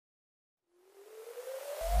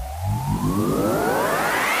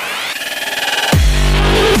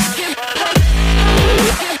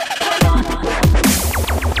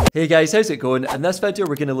Hey guys, how's it going? In this video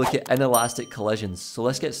we're going to look at inelastic collisions, so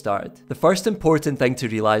let's get started. The first important thing to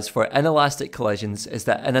realise for inelastic collisions is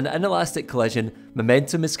that in an inelastic collision,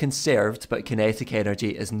 momentum is conserved but kinetic energy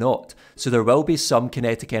is not, so there will be some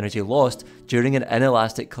kinetic energy lost during an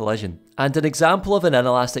inelastic collision. And an example of an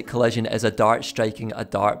inelastic collision is a dart striking a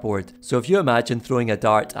dartboard. So if you imagine throwing a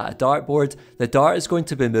dart at a dartboard, the dart is going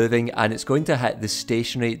to be moving and it's going to hit the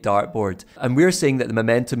stationary dartboard. And we're saying that the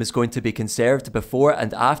momentum is going to be conserved before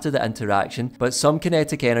and after the interaction, but some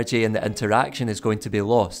kinetic energy in the interaction is going to be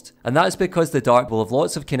lost. And that is because the dart will have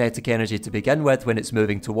lots of kinetic energy to begin with when it's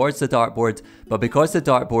moving towards the dartboard, but because the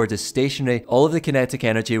dartboard is stationary, all of the kinetic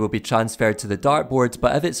energy will be transferred to the dartboard,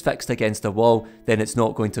 but if it's fixed against a wall, then it's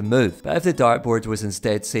not going to move. But if the dartboard was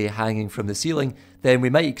instead, say, hanging from the ceiling, then we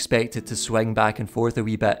might expect it to swing back and forth a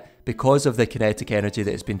wee bit because of the kinetic energy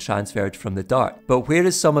that has been transferred from the dart. But where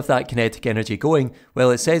is some of that kinetic energy going?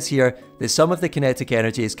 Well, it says here that some of the kinetic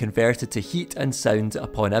energy is converted to heat and sound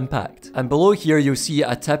upon impact. And below here you'll see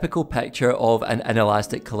a typical picture of an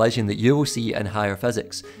inelastic collision that you will see in higher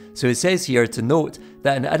physics. So it says here to note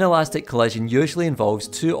that an inelastic collision usually involves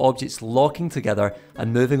two objects locking together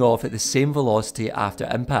and moving off at the same velocity after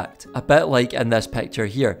impact, a bit like in this picture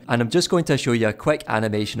here. And I'm just going to show you a quick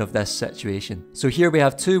animation of this situation. So here we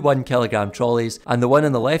have two 1 kilogram trolleys, and the one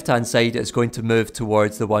on the left hand side is going to move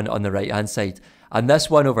towards the one on the right hand side, and this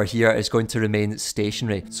one over here is going to remain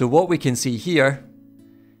stationary. So what we can see here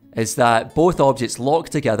is that both objects lock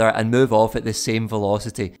together and move off at the same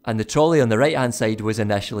velocity, and the trolley on the right hand side was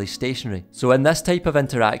initially stationary. So in this type of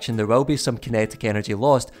interaction there will be some kinetic energy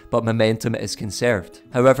lost, but momentum is conserved.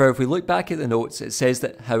 However, if we look back at the notes, it says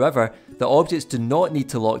that, however, the objects do not need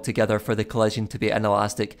to lock together for the collision to be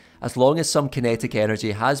inelastic as long as some kinetic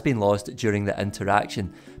energy has been lost during the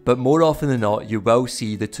interaction. But more often than not, you will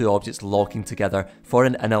see the two objects locking together for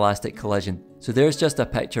an inelastic collision. So there's just a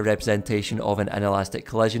picture representation of an inelastic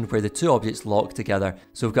collision where the two objects lock together.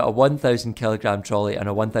 So we've got a 1000 kilogram trolley and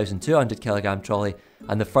a 1200 kilogram trolley,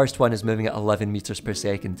 and the first one is moving at 11 meters per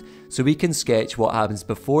second. So we can sketch what happens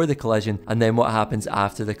before the collision and then what happens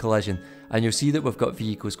after the collision. And you'll see that we've got v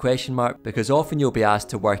equals question mark because often you'll be asked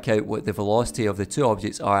to work out what the velocity of the two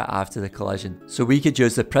objects are after the collision. So we could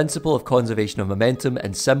use the principle of conservation of momentum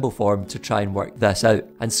in symbol form to try and work this out.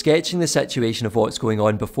 And sketching the situation of what's going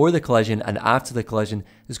on before the collision and after the collision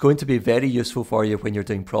is going to be very useful for you when you're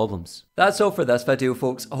doing problems. That's all for this video,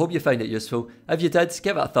 folks. I hope you found it useful. If you did,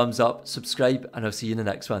 give it a thumbs up, subscribe, and I'll see you in the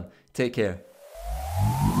next one. Take care.